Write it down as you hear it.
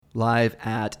Live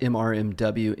at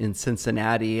MRMW in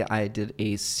Cincinnati, I did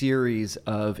a series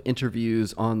of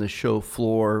interviews on the show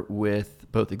floor with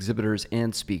both exhibitors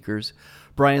and speakers.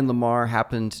 Brian Lamar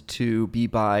happened to be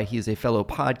by. He is a fellow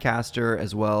podcaster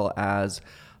as well as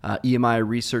EMI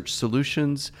Research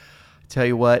Solutions. Tell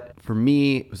you what, for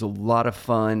me, it was a lot of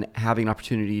fun having an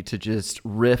opportunity to just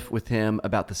riff with him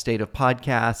about the state of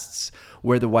podcasts,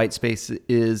 where the white space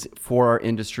is for our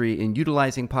industry in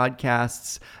utilizing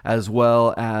podcasts, as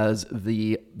well as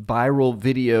the viral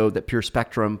video that Pure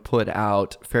Spectrum put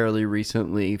out fairly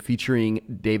recently featuring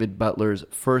David Butler's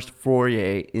first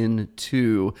foray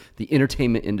into the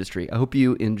entertainment industry. I hope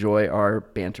you enjoy our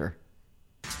banter.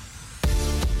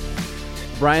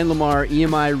 Brian Lamar,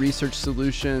 EMI Research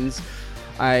Solutions.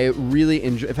 I really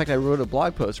enjoy. In fact, I wrote a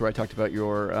blog post where I talked about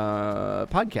your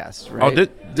podcast. Right? Oh,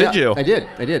 did you? I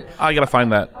did. I gotta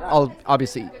find that. I'll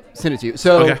obviously send it to you.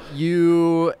 So okay.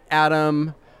 You,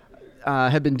 Adam,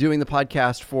 have been doing the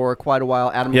podcast for quite a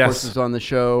while. Adam, of course, was on the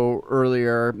show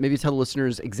earlier. Maybe tell the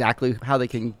listeners exactly how they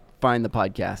can find the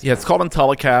podcast. Yeah, it's called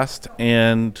Intellicast,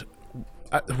 and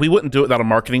we wouldn't do it without a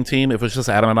marketing team. If it was just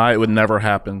Adam and I, it would never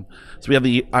happen. So we had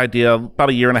the idea about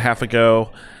a year and a half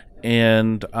ago,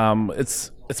 and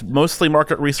it's mostly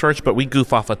market research, but we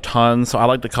goof off a ton. So I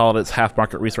like to call it's half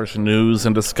market research news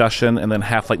and discussion, and then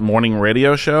half like morning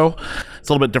radio show. It's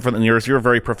a little bit different than yours. You're a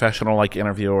very professional like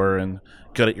interviewer and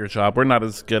good at your job. We're not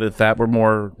as good at that.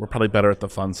 We're probably better at the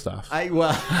fun stuff. Because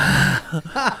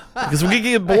we can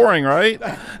get boring, right?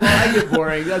 Well, I get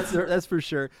boring. That's for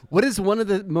sure. What is one of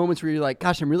the moments where you're like,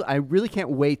 gosh, I really can't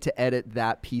wait to edit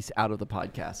that piece out of the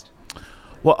podcast?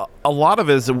 Well, a lot of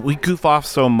it is we goof off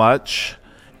so much,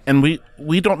 and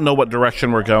we don't know what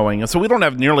direction we're going. And so we don't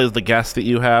have nearly the guests that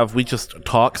you have. We just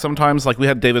talk sometimes. Like we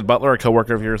had David Butler, a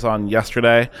coworker of yours, on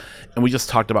yesterday, and we just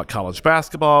talked about college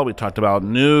basketball. We talked about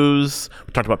news.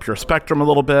 We talked about Pure Spectrum a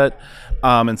little bit.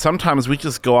 And sometimes we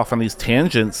just go off on these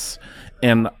tangents.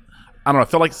 And I don't know, I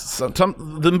feel like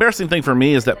the embarrassing thing for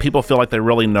me is that people feel like they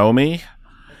really know me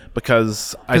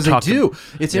because I talk. They do.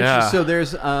 It's interesting. So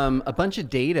there's a bunch of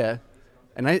data.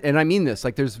 And I mean this,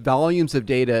 like there's volumes of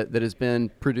data that has been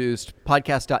produced.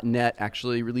 Podcast.net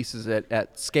actually releases it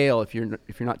at scale. If you're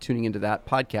not tuning into that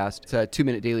podcast, it's a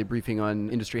 2-minute daily briefing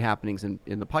on industry happenings in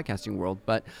the podcasting world.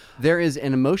 But there is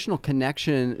an emotional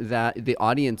connection that the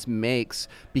audience makes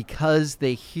because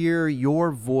they hear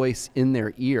your voice in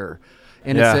their ear.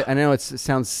 And I know it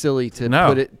sounds silly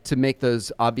to make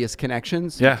those obvious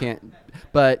connections. Yeah. You can't,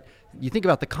 but you think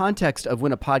about the context of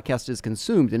when a podcast is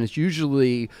consumed, and it's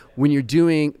usually when you're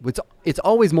doing, it's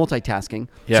always multitasking.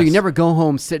 Yes. So you never go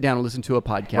home, sit down and listen to a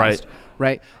podcast.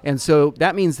 Right. And so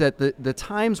that means that the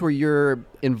times where you're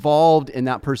involved in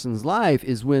that person's life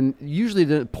is when usually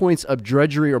the points of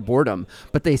drudgery or boredom,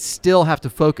 but they still have to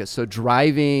focus. So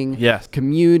driving,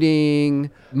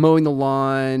 commuting, mowing the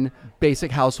lawn,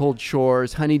 basic household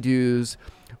chores, honeydews,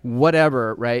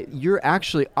 whatever, right? You're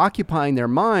actually occupying their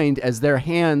mind as their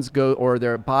hands go or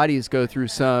their bodies go through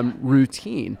some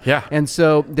routine. Yeah. And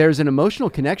so there's an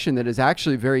emotional connection that is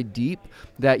actually very deep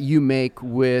that you make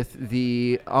with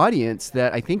the audience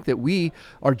that I think that we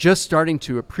are just starting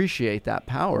to appreciate that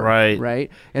power. Right.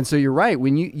 And so you're right.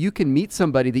 When you can meet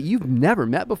somebody that you've never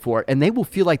met before and they will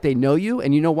feel like they know you,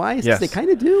 and you know why? It's because they kind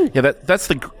of do. Yeah, that's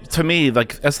to me,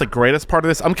 like, that's the greatest part of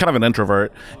this. I'm kind of an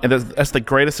introvert, and that's the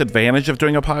greatest advantage of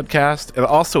doing a podcast. It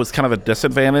also is kind of a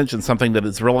disadvantage, and something that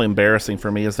is really embarrassing for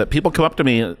me is that people come up to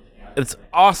me. It's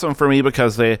awesome for me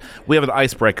because we have an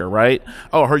icebreaker, right?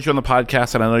 Oh, I heard you on the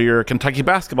podcast, and I know you're a Kentucky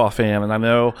basketball fan, and I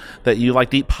know that you like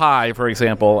to eat pie, for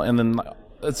example, and then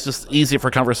it's just easy for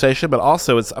conversation, but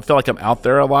also I feel like I'm out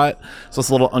there a lot, so it's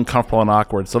a little uncomfortable and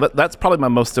awkward. So that's probably my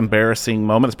most embarrassing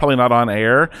moment. It's probably not on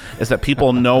air, is that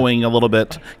people knowing a little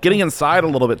bit, getting inside a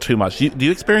little bit too much. Do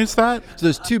you experience that? So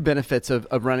there's two benefits of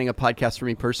running a podcast for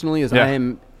me personally is I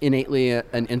am innately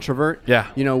an introvert.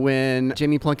 Yeah. You know, when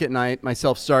Jamie Plunkett and I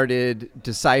myself started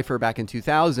Decipher back in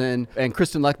 2000, and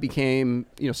Kristen Luck became,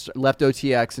 left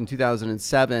OTX in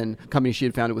 2007, a company she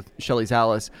had founded with Shelley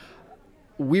Zallis,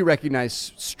 we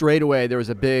recognized straight away there was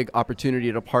a big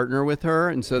opportunity to partner with her.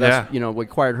 And so that's, we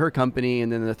acquired her company,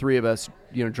 and then the three of us,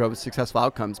 drove successful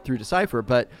outcomes through Decipher.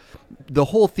 But the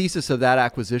whole thesis of that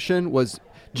acquisition was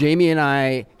Jamie and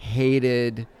I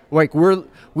hated, like, we'll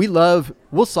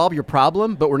solve your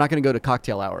problem, but we're not going to go to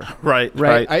cocktail hour. Right.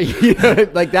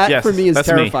 Like that for me is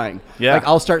terrifying. Me. Yeah. Like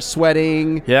I'll start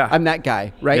sweating. Yeah. I'm that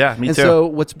guy. Right. Yeah, me too. So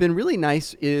what's been really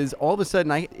nice is all of a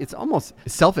sudden it's almost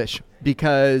selfish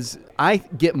because I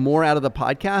get more out of the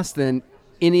podcast than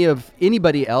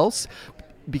anybody else,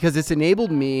 because it's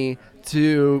enabled me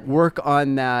to work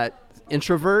on that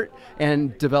introvert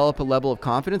and develop a level of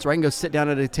confidence, or I can go sit down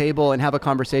at a table and have a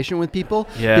conversation with people.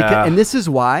 Yeah. And this is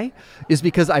why, is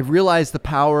because I've realized the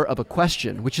power of a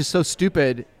question, which is so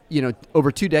stupid,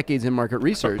 over 2 decades in market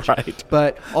research. Right.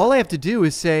 But all I have to do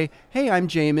is say, hey, I'm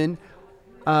Jamin.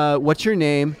 What's your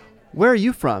name? Where are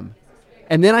you from?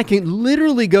 And then I can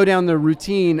literally go down the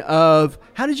routine of,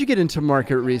 how did you get into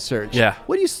market research? Yeah.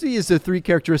 What do you see as the 3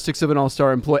 characteristics of an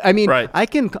all-star employee? I mean, Right. I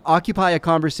can occupy a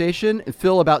conversation and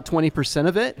fill about 20%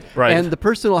 of it, Right. and the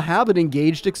person will have an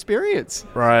engaged experience.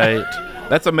 Right.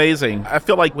 That's amazing. I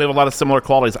feel like we have a lot of similar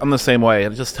qualities. I'm the same way.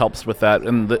 It just helps with that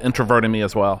and the introvert in me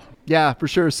as well. Yeah, for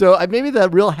sure. So maybe the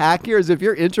real hack here is, if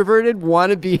you're introverted,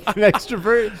 want to be an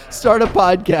extrovert, start a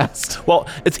podcast. Well,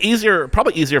 it's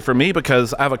probably easier for me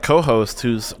because I have a co-host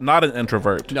who's not an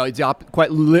introvert. No, it's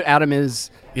Adam is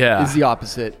the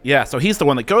opposite. Yeah, so he's the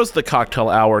one that goes to the cocktail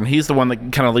hour, and he's the one that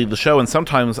can kind of lead the show, and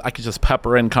sometimes I can just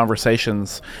pepper in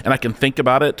conversations, and I can think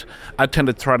about it. I tend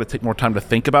to try to take more time to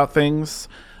think about things.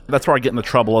 That's where I get into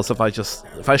trouble, is if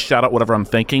I shout out whatever I'm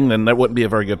thinking, then that wouldn't be a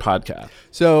very good podcast.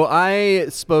 So I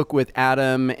spoke with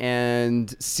Adam and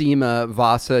Seema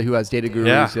Vasa, who has Data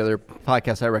Gurus, the other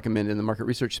podcast I recommend in the market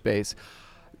research space,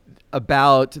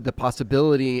 about the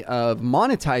possibility of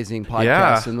monetizing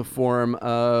podcasts in the form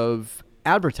of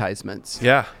advertisements.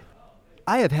 Yeah.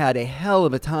 I have had a hell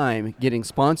of a time getting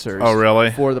sponsors. Oh,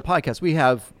 really? For the podcast. We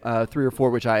have 3 or 4,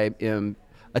 which I am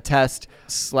Attest,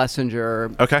 Schlesinger,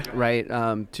 Okay. right?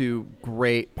 2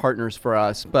 great partners for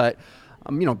us. But,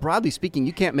 broadly speaking,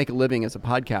 you can't make a living as a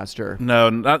podcaster. No,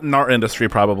 not in our industry,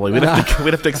 probably. We'd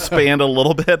have to expand a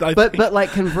little bit, I think. But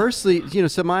like conversely,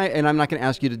 and I'm not going to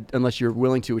ask you to, unless you're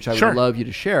willing to, which I would love you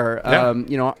to share.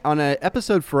 Yeah. On an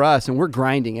episode for us, and we're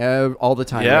grinding all the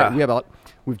time. Yeah. Right?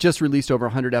 We've just released over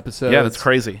 100 episodes. Yeah, that's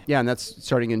crazy. Yeah, and that's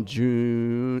starting in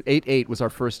June. 8/8 was our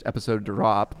first episode to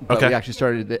drop. But we actually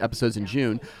started the episodes in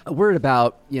June. We're at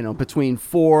about, between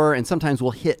 4 and sometimes we'll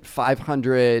hit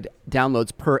 500 downloads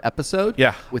per episode.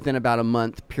 Yeah. Within about a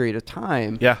month period of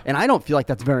time. Yeah. And I don't feel like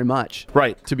that's very much.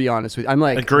 Right. To be honest with you. I'm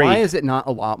like, Agreed. why is it not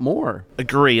a lot more?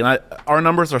 Agree. And our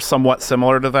numbers are somewhat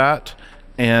similar to that.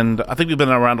 And I think we've been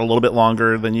around a little bit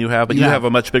longer than you have, but you have a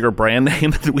much bigger brand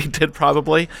name than we did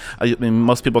probably. I mean,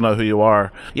 most people know who you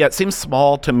are. Yeah, it seems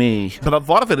small to me, but a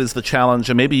lot of it is the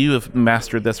challenge, and maybe you have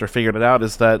mastered this or figured it out,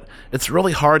 is that it's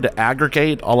really hard to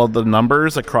aggregate all of the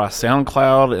numbers across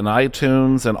SoundCloud and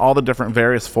iTunes and all the different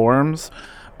various forums.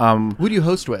 Who do you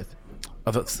host with?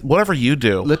 Whatever you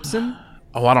do. Libsyn?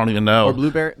 Oh, I don't even know. Or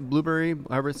Blueberry,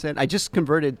 however it's said. I just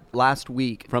converted last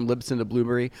week from Libsyn to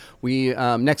Blueberry. We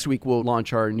next week we'll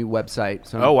launch our new website,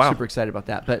 so I'm super excited about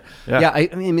that. But I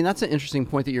mean that's an interesting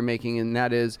point that you're making, and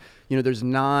that is, there's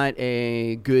not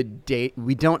a good date.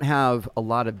 We don't have a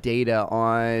lot of data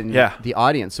on the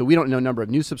audience, so we don't know number of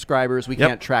new subscribers. We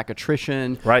can't track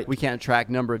attrition. Right. We can't track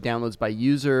number of downloads by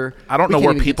user. I don't know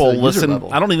where people listen.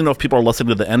 I don't even know if people are listening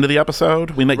to the end of the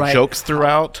episode. We make jokes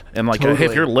throughout, and hey,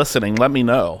 if you're listening, let me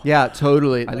know. Yeah,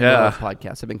 totally. I love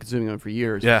podcasts. I've been consuming them for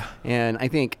years. Yeah. And I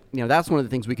think, that's one of the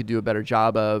things we could do a better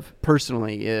job of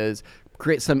personally is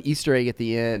create some Easter egg at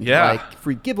the end. Yeah. Like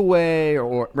free giveaway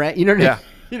or right? You know what I mean?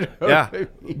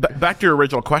 Back to your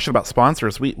original question about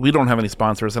sponsors. We don't have any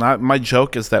sponsors, and my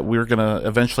joke is that we're going to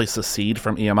eventually secede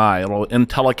from EMI.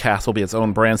 Intellicast will be its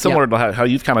own brand, similar to how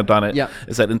you've kind of done it. Yeah.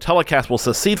 Is that Intellicast will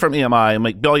secede from EMI and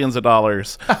make billions of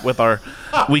dollars with our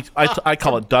I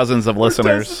call it dozens of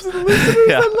listeners. Dozens of listeners.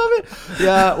 I love it.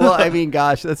 Yeah. Well, I mean,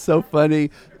 gosh, that's so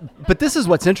funny. But this is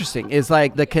what's interesting is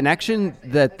like the connection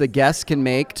that the guests can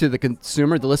make to the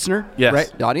consumer, the listener,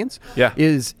 right? The audience,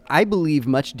 is, I believe,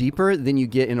 much deeper than you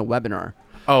get in a webinar.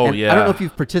 Oh, and I don't know if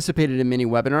you've participated in many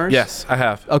webinars. Yes, I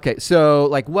have. Okay, so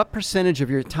like what percentage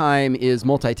of your time is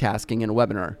multitasking in a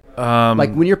webinar?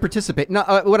 Like when you're participating. No,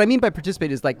 what I mean by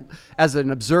participate is like as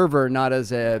an observer, not as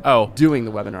doing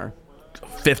the webinar.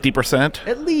 50%?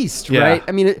 At least, right?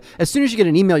 I mean, as soon as you get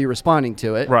an email, you're responding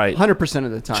to it. Right. 100%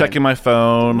 of the time. Checking my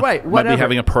phone. Right, Might be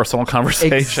having a personal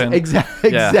conversation.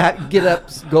 Exactly. Get up,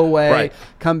 go away,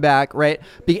 come back, right?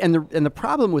 And the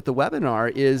problem with the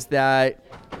webinar is that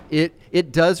it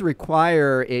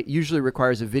usually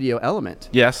requires a video element.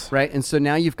 Yes. Right? And so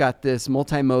now you've got this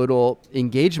multimodal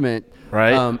engagement.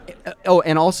 Right.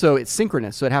 And also it's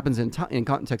synchronous, so it happens in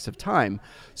context of time.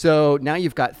 So now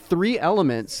you've got 3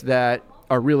 elements that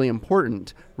are really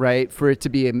important, right, for it to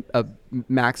be a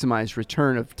maximized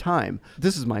return of time.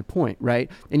 This is my point,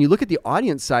 right? And you look at the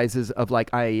audience sizes of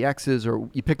like IEXs, or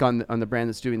you pick on the brand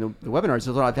that's doing the webinars, there's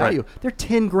a lot of value. Right. They're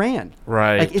 $10,000.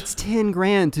 Right. Like it's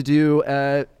 $10,000 to do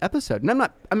an episode. And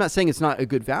I'm not saying it's not a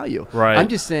good value. Right. I'm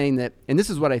just saying that, and this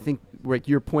is what I think, like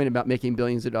your point about making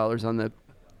billions of dollars on the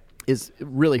is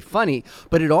really funny.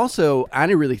 But it also, I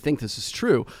really think this is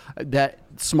true, that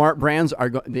smart brands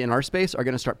in our space are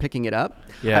going to start picking it up.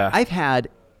 Yeah. I've had,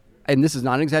 and this is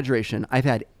not an exaggeration, I've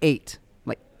had 8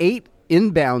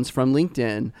 inbounds from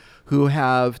LinkedIn who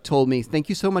have told me, thank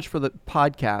you so much for the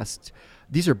podcast.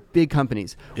 These are big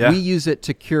companies. Yeah. We use it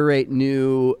to curate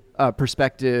new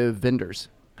prospective vendors.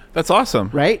 That's awesome.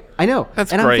 Right? I know.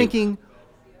 That's and great. I'm thinking,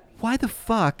 why the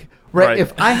fuck? Right.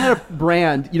 If I had a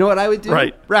brand, you know what I would do?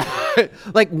 Right.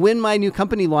 Like when my new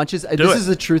company launches, this is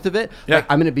the truth of it. Yeah. Like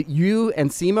I'm going to be, you and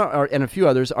Seema and a few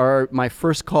others are my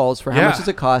first calls for how much does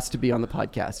it cost to be on the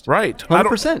podcast. Right.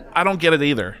 100%. I don't get it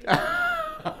either.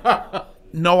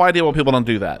 No idea why people don't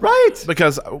do that. Right.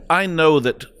 Because I know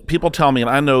that people tell me, and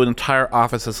I know entire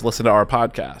offices listen to our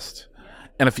podcast.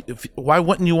 And if why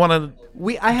wouldn't you want to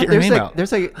get your name out?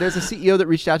 There's a CEO that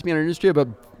reached out to me in our industry about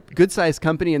good-sized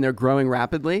company, and they're growing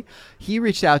rapidly. He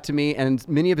reached out to me, and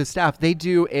many of his staff, they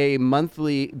do a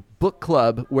monthly book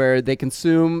club where they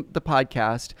consume the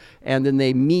podcast, and then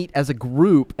they meet as a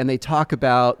group, and they talk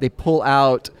about, they pull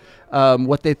out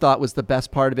what they thought was the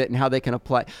best part of it and how they can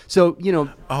apply. So,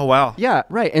 Oh, wow. yeah,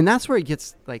 right. And that's where it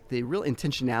gets like the real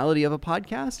intentionality of a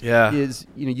podcast is,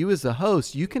 you as the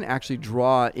host, you can actually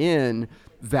draw in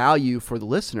value for the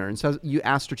listener. And so you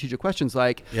ask strategic questions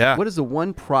like, what is the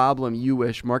one problem you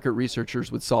wish market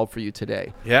researchers would solve for you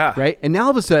today? Yeah. Right. And now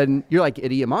all of a sudden you're like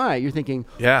at EMI, you're thinking,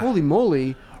 holy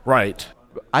moly. Right.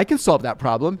 I can solve that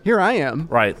problem. Here I am.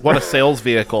 Right. What a sales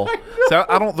vehicle. So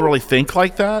I don't really think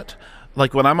like that.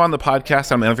 Like when I'm on the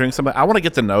podcast, I'm interviewing somebody, I want to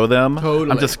get to know them.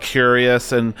 Totally. I'm just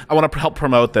curious, and I want to help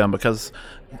promote them because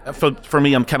for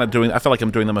me, I'm kind of I feel like I'm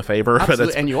doing them a favor.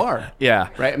 Absolutely. And you are. Yeah.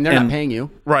 Right. And they're not paying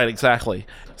you. Right. Exactly.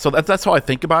 So that's how I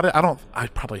think about it. I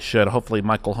probably should. Hopefully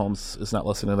Michael Holmes is not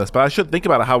listening to this, but I should think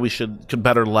about how we could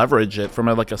better leverage it from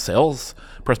a sales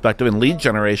perspective and lead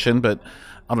generation. But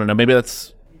I don't know. Maybe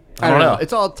that's, I don't know.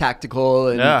 It's all tactical,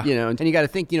 and and you got to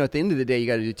think. At the end of the day, you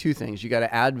got to do two things. You got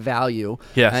to add value,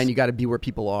 and you got to be where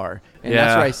people are. And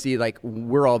that's where I see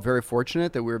we're all very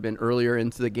fortunate that we've been earlier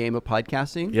into the game of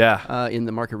podcasting. In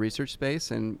the market research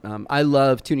space, and I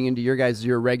love tuning into your guys.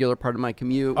 You're a regular part of my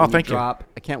commute. Oh, thank you. I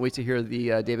can't wait to hear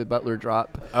the David Butler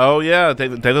drop. Oh yeah,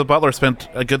 David Butler spent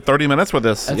a good 30 minutes with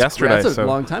us yesterday. That's a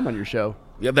long time on your show.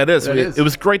 Yeah, that is. It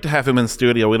was great to have him in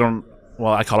studio.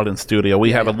 Well, I call it in studio.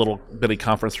 We have a little bitty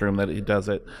conference room that he does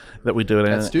it, that we do it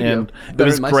in. Studio. And it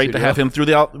was great to have him through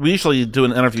we usually do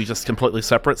an interview just completely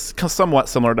separate, somewhat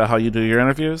similar to how you do your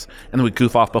interviews, and then we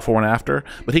goof off before and after.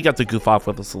 But he got to goof off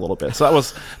with us a little bit. So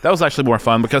that was actually more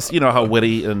fun because you know how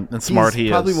witty and smart he is.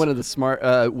 He's probably one of the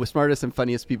smartest and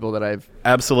funniest people that I've...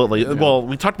 Absolutely. Well,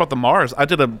 we talked about the Mars. I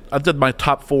did my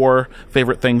top 4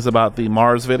 favorite things about the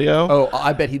Mars video. Oh,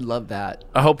 I bet he loved that.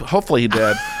 Hopefully he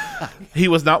did. He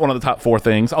was not one of the top 4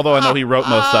 things, although I know he wrote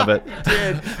most of it. He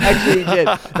did. Actually, he did.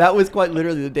 That was quite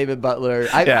literally the David Butler.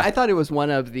 I thought it was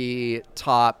one of the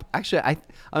top. Actually, I'm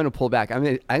going to pull back. I'm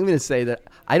going to say that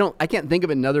I can't think of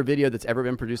another video that's ever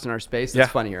been produced in our space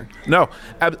that's funnier. No,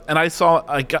 and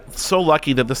I got so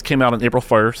lucky that this came out on April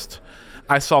 1st.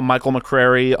 I saw Michael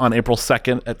McCrary on April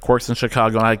 2nd at Quarks in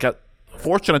Chicago, and I got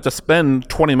fortunate to spend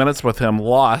 20 minutes with him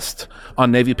lost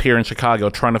on Navy Pier in Chicago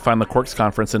trying to find the Quarks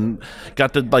conference, and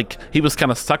got to he was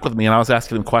kind of stuck with me, and I was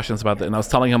asking him questions about it, and I was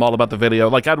telling him all about the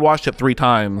video. I'd watched it 3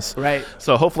 times. Right.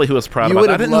 So hopefully he was proud about it.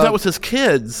 I didn't know that was his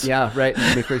kids. Yeah, right.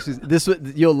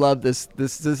 You'll love this.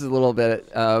 This is a little bit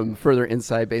further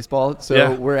inside baseball.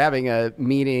 So we're having a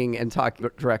meeting and talk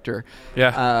director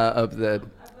of the...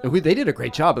 They did a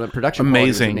great job, and the production quality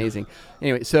was amazing.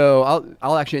 Anyway, so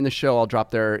I'll actually in the show I'll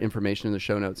drop their information in the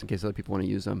show notes in case other people want to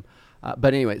use them.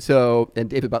 But anyway, and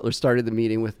David Butler started the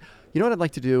meeting with, what I'd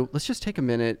like to do? Let's just take a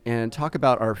minute and talk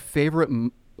about our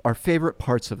favorite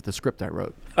parts of the script I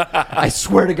wrote. I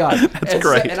swear to God, that's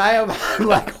great. And I'm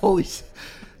like, holy.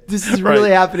 This is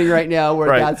really happening right now.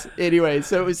 Anyway.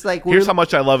 So it's like here's how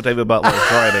much I love David Butler's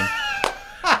writing.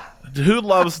 Who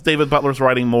loves David Butler's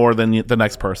writing more than the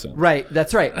next person? Right,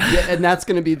 that's right. And that's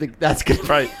going to be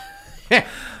right.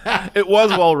 It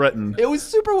was well written. It was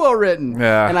super well written.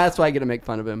 Yeah. And that's why I get to make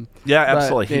fun of him. Yeah,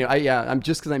 absolutely. I'm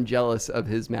just because I'm jealous of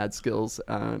his mad skills.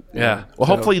 Well,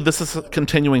 hopefully this is a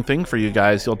continuing thing for you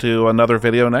guys. You'll do another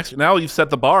video next. Now you've set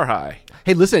the bar high.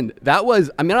 Hey, listen,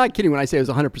 I'm not kidding when I say it was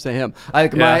 100% him.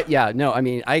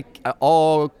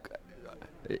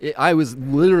 I was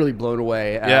literally blown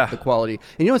away at the quality.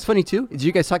 And you know what's funny too? Did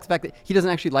you guys talk the fact that he doesn't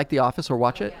actually like The Office or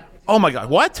watch it? Oh my God,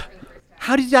 what?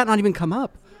 How did that not even come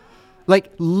up?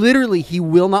 Literally, he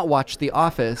will not watch The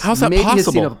Office. How's that Maybe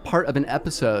possible? Maybe he's seen a part of an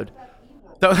episode.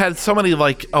 That had so many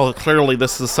clearly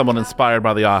this is someone inspired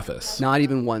by The Office. Not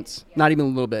even once. Not even a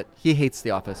little bit. He hates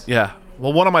The Office. Yeah.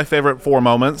 Well, one of my favorite 4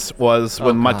 moments was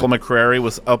when Michael McCrary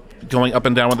was going up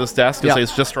and down with his desk and say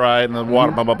it's just right and the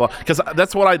water, blah, blah, blah. Because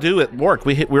that's what I do at work.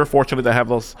 We're fortunate to have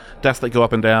those desks that go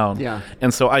up and down. Yeah.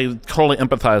 And so I totally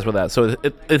empathize with that. So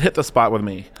it hit the spot with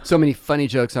me. So many funny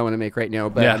jokes I want to make right now,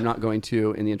 but I'm not going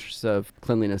to in the interest of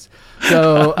cleanliness.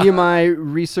 So EMI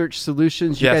Research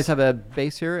Solutions, you guys have a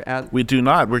base here at... We do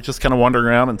not. We're just kind of wandering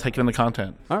around and taking in the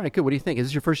content. All right, good. What do you think? Is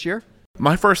this your first year?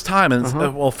 My first time, and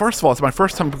well, first of all, it's my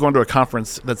first time going to a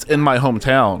conference that's in my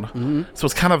hometown. So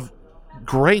it's kind of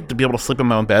great to be able to sleep in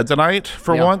my own bed tonight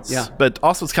for once. Yeah. But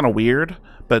also, it's kind of weird.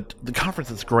 But the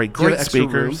conference is great. Great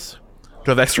speakers.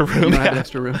 Do I have extra room? You don't have an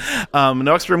extra room?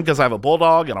 No extra room because I have a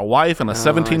bulldog and a wife and a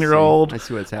 17-year-old. I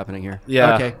see what's happening here.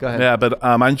 Yeah. Okay, go ahead. Yeah, but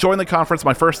I'm enjoying the conference.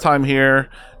 My first time here.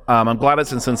 I'm glad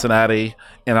it's in Cincinnati,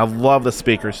 and I love the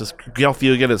speakers. Just Gail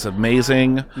Fugit is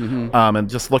amazing, and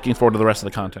just looking forward to the rest of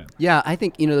the content. Yeah, I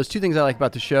think, there's 2 things I like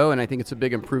about the show, and I think it's a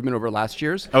big improvement over last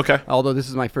year's. Okay. Although this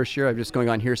is my first year, I'm just going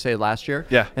on hearsay last year.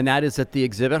 Yeah. And that is that the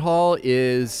exhibit hall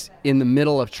is in the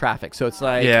middle of traffic. So it's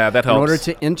like, that helps. In order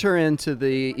to enter into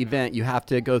the event, you have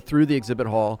to go through the exhibit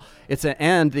hall.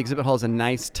 And the exhibit hall is a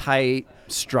nice, tight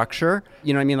structure.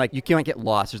 You know what I mean? Like, you can't get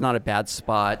lost. There's not a bad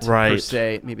spot per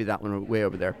se. Maybe that one way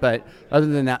over there. But other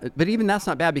than that, but even that's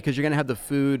not bad because you're going to have the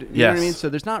food. You know what I mean? So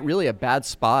there's not really a bad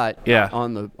spot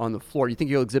on the floor. You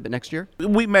think you'll exhibit next year?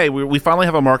 We may. We finally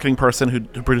have a marketing person who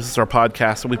produces our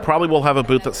podcast, so we probably will have a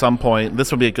booth at some point.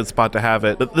 This would be a good spot to have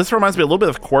it. But this reminds me a little bit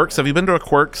of Quirks. Have you been to a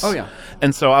Quirks? Oh, yeah.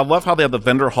 And so I love how they have the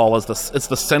vendor hall as it's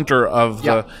the center of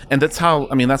the, and that's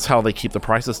how they keep the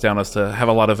prices down, is to have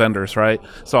a lot of vendors, right?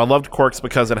 So I loved Quirks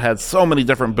because it had so many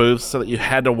different booths so that you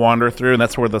had to wander through, and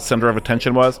that's where the center of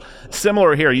attention was.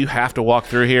 Similar here, you have to walk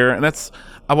through here, and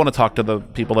I want to talk to the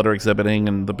people that are exhibiting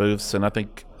and the booths, and I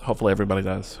think hopefully everybody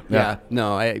does. Yeah,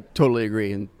 no, I totally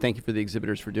agree, and thank you for the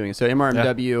exhibitors for doing it. So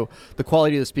MRMW, the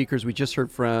quality of the speakers, we just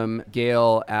heard from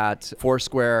Gail at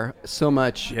Foursquare, so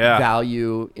much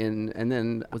value in, and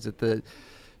then was it the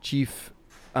chief...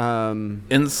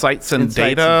 Insights and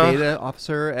data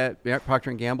officer at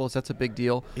Procter & Gamble's. That's a big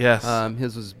deal. Yes.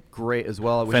 His was great as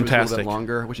well. I wish Fantastic. it was a little bit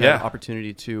longer. I wish I had an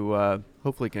opportunity to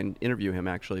hopefully can interview him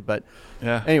actually. But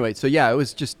anyway, so it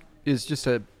was just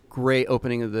a great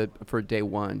opening for day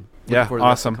one.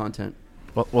 Awesome content.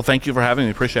 Well, thank you for having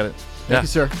me. Appreciate it. Thank you,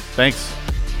 sir. Thanks.